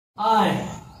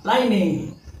Hi,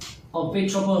 Lightning of Big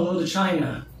Trouble in Little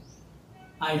China.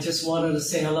 I just wanted to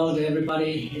say hello to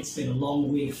everybody. It's been a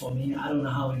long week for me. I don't know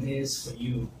how it is for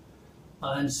you.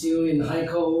 I'm still in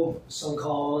Haikou,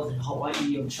 so-called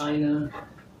Hawaii of China,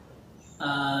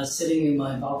 sitting in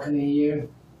my balcony here,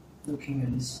 looking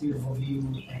at this beautiful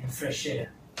view and fresh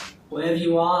air. Wherever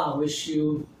you are, I wish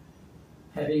you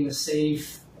having a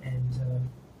safe and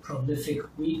prolific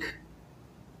week.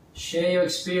 Share your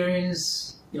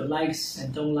experience, your likes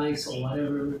and don't likes or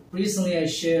whatever. Recently I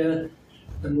shared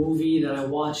the movie that I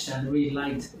watched and really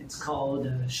liked. It's called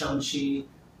Shang-Chi,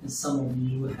 and some of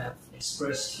you have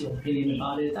expressed your opinion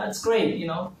about it. That's great, you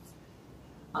know.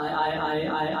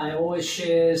 I always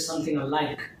share something I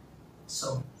like,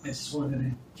 so I just wanted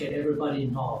to get everybody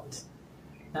involved.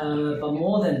 But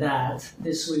more than that,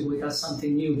 this week we got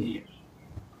something new here.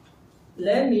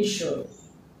 Let me show you.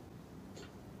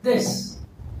 This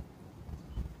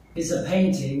is a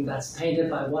painting that's painted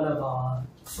by one of our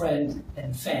friend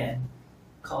and fan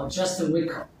called Justin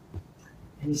Wickham.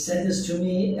 And he sent this to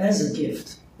me as a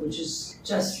gift, which is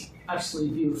just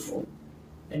absolutely beautiful.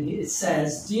 And it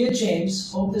says, "Dear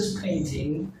James, hope this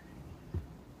painting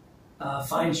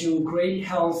finds you great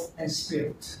health and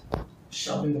spirit.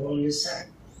 Shaolin Warrior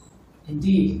 7.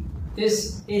 Indeed,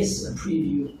 this is a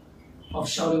preview of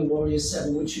Shaolin Warrior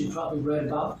 7, which you probably read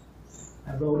about.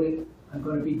 I wrote it. I'm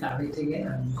going to be directing it.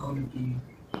 I'm going to be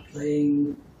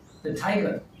playing the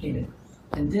tiger in it.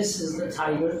 And this is the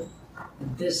tiger,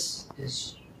 and this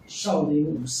is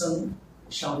Shaolin Wuseng,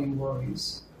 Shaolin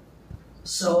Warriors.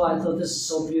 So I thought this is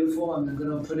so beautiful. I'm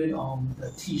going to put it on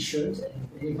the t-shirt. And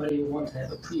if anybody wants to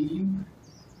have a preview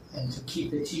and to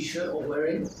keep the t-shirt or wear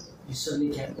it, you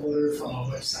certainly can order from our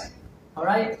website. All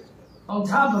right? On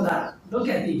top of that, look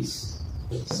at these.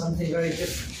 Something very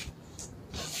different.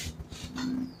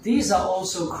 These are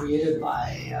also created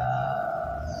by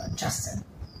Justin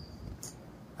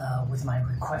with my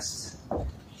request.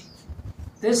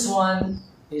 This one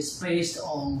is based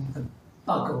on the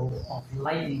bugle of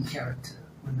Lightning character.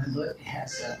 Remember, it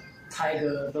has a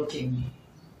tiger-looking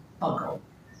bugle.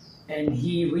 And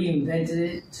he reinvented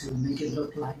it to make it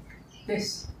look like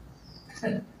this.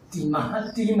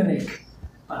 Demonic.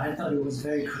 But I thought it was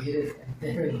very creative and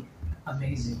very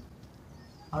amazing.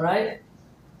 All right?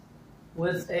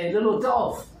 With a little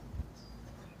dove.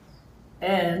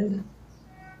 And,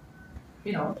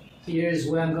 you know, here's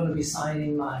where I'm going to be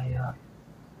signing my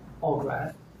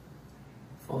autograph.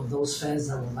 For those fans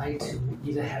that would like to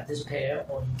either have this pair,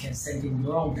 or you can send in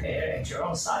your own pair at your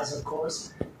own size, of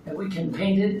course, and we can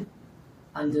paint it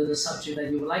under the subject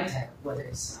that you would like to have, whether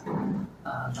it's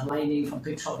the Lightning from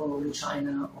Big Trouble in Little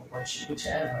China, or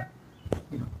whichever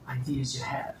ideas you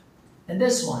have. And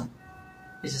this one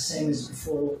is the same as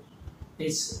before.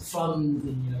 It's from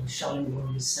the Shaolin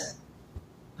Warrior set.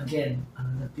 Again,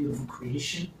 another beautiful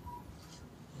creation.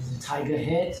 There's a tiger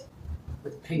head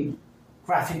with pink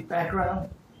graphic background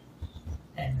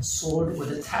and a sword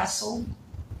with a tassel.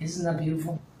 Isn't that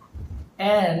beautiful?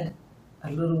 And a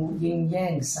little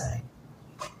yin-yang sign.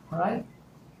 All right?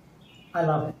 I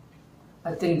love it.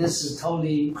 I think this is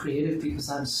totally creative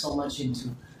because I'm so much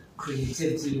into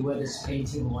creativity, whether it's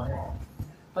painting or whatever.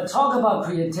 But talk about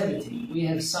creativity, we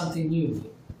have something new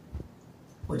here,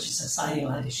 which is exciting.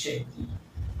 I'd like to share with you.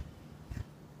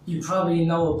 You probably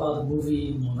know about the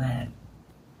movie Mulan,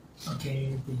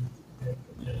 okay? The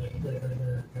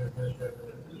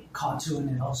cartoon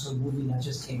and also a movie that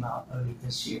just came out early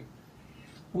this year.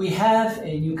 We have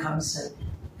a new concept.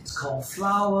 It's called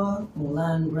Flower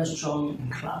Mulan Restaurant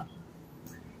and Club.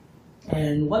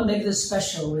 And what makes this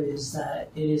special is that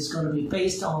it is going to be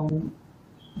based on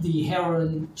the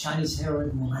heroine, Chinese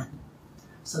heroine Mulan.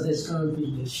 So there's going to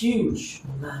be a huge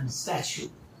Mulan statue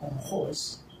on a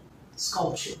horse,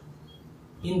 sculpture,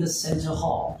 in the center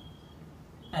hall.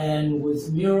 And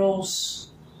with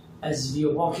murals, as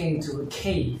you're walking into a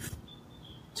cave,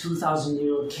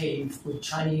 2,000-year-old cave with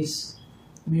Chinese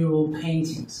mural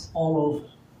paintings all over.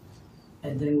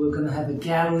 And then we're going to have a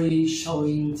gallery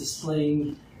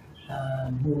displaying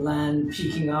Mulan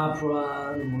Peking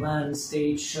opera, Mulan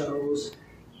stage shows,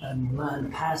 and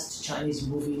Mulan past Chinese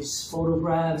movies,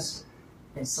 photographs,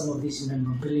 and some of these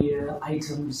memorabilia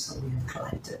items that we have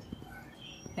collected.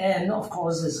 And of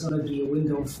course, there's going to be a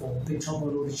window for Big Trouble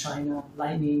in Little China,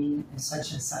 Lightning, and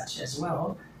such as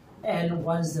well. And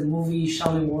once the movie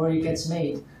Shaolin Warrior gets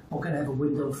made, we're going to have a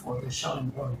window for the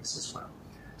Shaolin Warriors as well.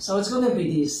 So it's going to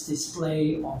be this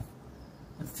display of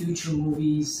the future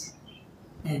movies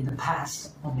and the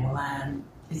past of Mulan.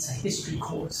 It's a history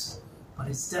course, but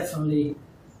it's definitely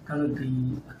going to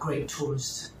be a great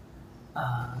tourist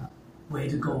way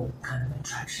to go kind of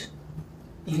attraction.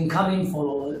 You can come in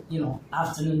for,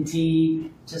 afternoon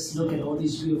tea, just look at all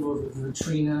these beautiful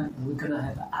vitrina, and we're gonna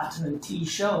have an afternoon tea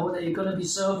show that you're gonna be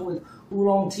served with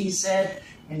oolong tea set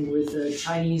and with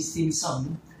Chinese dim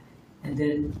sum. And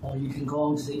then, or you can go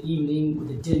on to the evening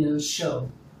with a dinner show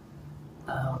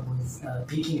with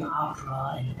Peking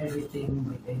opera and everything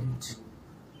related to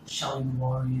Shaolin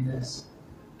warriors,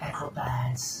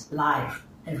 acrobats, live,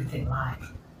 everything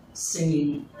live,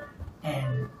 singing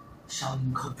and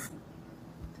Shaolin Kung Fu.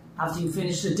 After you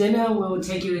finish the dinner, we'll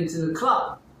take you into the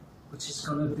club, which is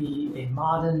going to be a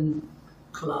modern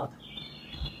club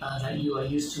that you are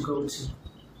used to go to.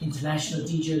 International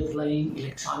DJ playing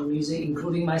electronic music,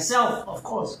 including myself, of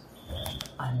course.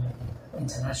 I'm an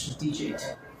international DJ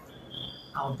too.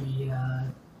 I'll be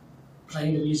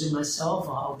playing the music myself.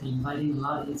 I'll be inviting a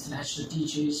lot of international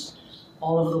DJs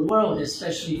all over the world,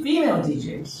 especially female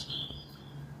DJs,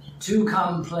 to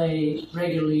come play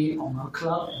regularly on our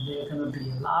club, and there are going to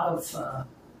be a lot of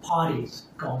parties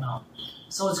going on.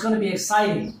 So it's going to be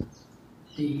exciting.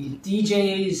 The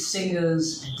DJs,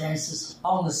 singers, and dancers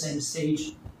on the same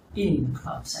stage in the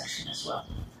club section as well.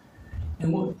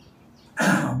 And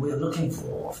we're looking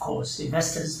for, of course,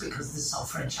 investors, because this is our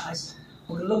franchise.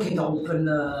 We're looking to open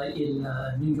in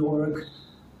New York,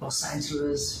 Los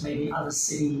Angeles, maybe other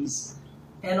cities,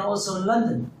 and also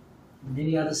London.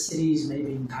 Many other cities,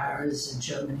 maybe in Paris and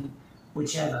Germany,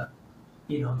 whichever,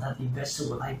 that the investor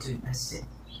would like to invest in.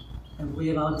 And we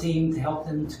have our team to help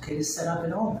them to get it set up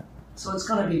and all that. So it's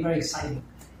going to be very exciting.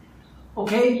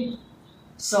 Okay,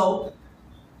 so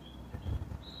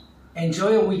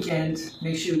enjoy your weekend.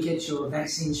 Make sure you get your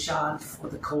vaccine shot for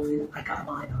the COVID. I got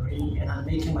mine already, and I'm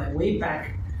making my way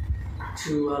back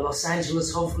to Los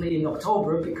Angeles, hopefully in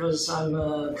October, because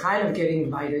I'm kind of getting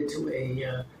invited to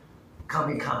a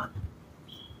Comic-Con.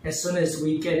 As soon as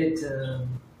we get it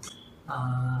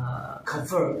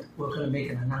confirmed, we're going to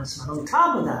make an announcement. On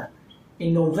top of that,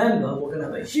 in November, we're going to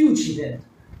have a huge event,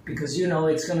 because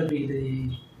it's going to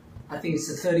be I think it's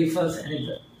the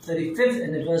 35th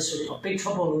anniversary of Big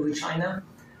Trouble in Little China.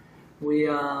 We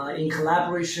are in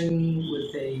collaboration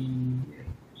with a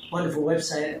wonderful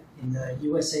website in the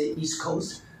USA East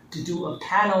Coast to do a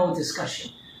panel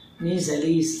discussion. It means at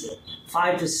least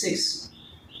 5 to 6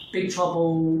 Big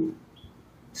Trouble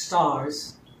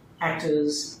stars,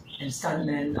 actors, and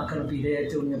stuntmen are going to be there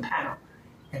doing a panel.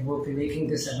 And we'll be making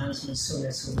this announcement soon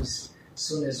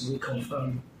as we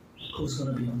confirm who's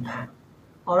going to be on the panel.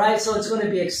 All right, so it's going to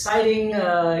be exciting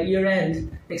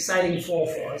year-end, exciting fall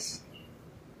for us.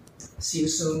 See you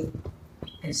soon,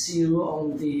 and see you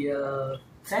on the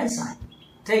fan side.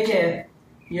 Take care.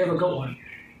 You have a good one.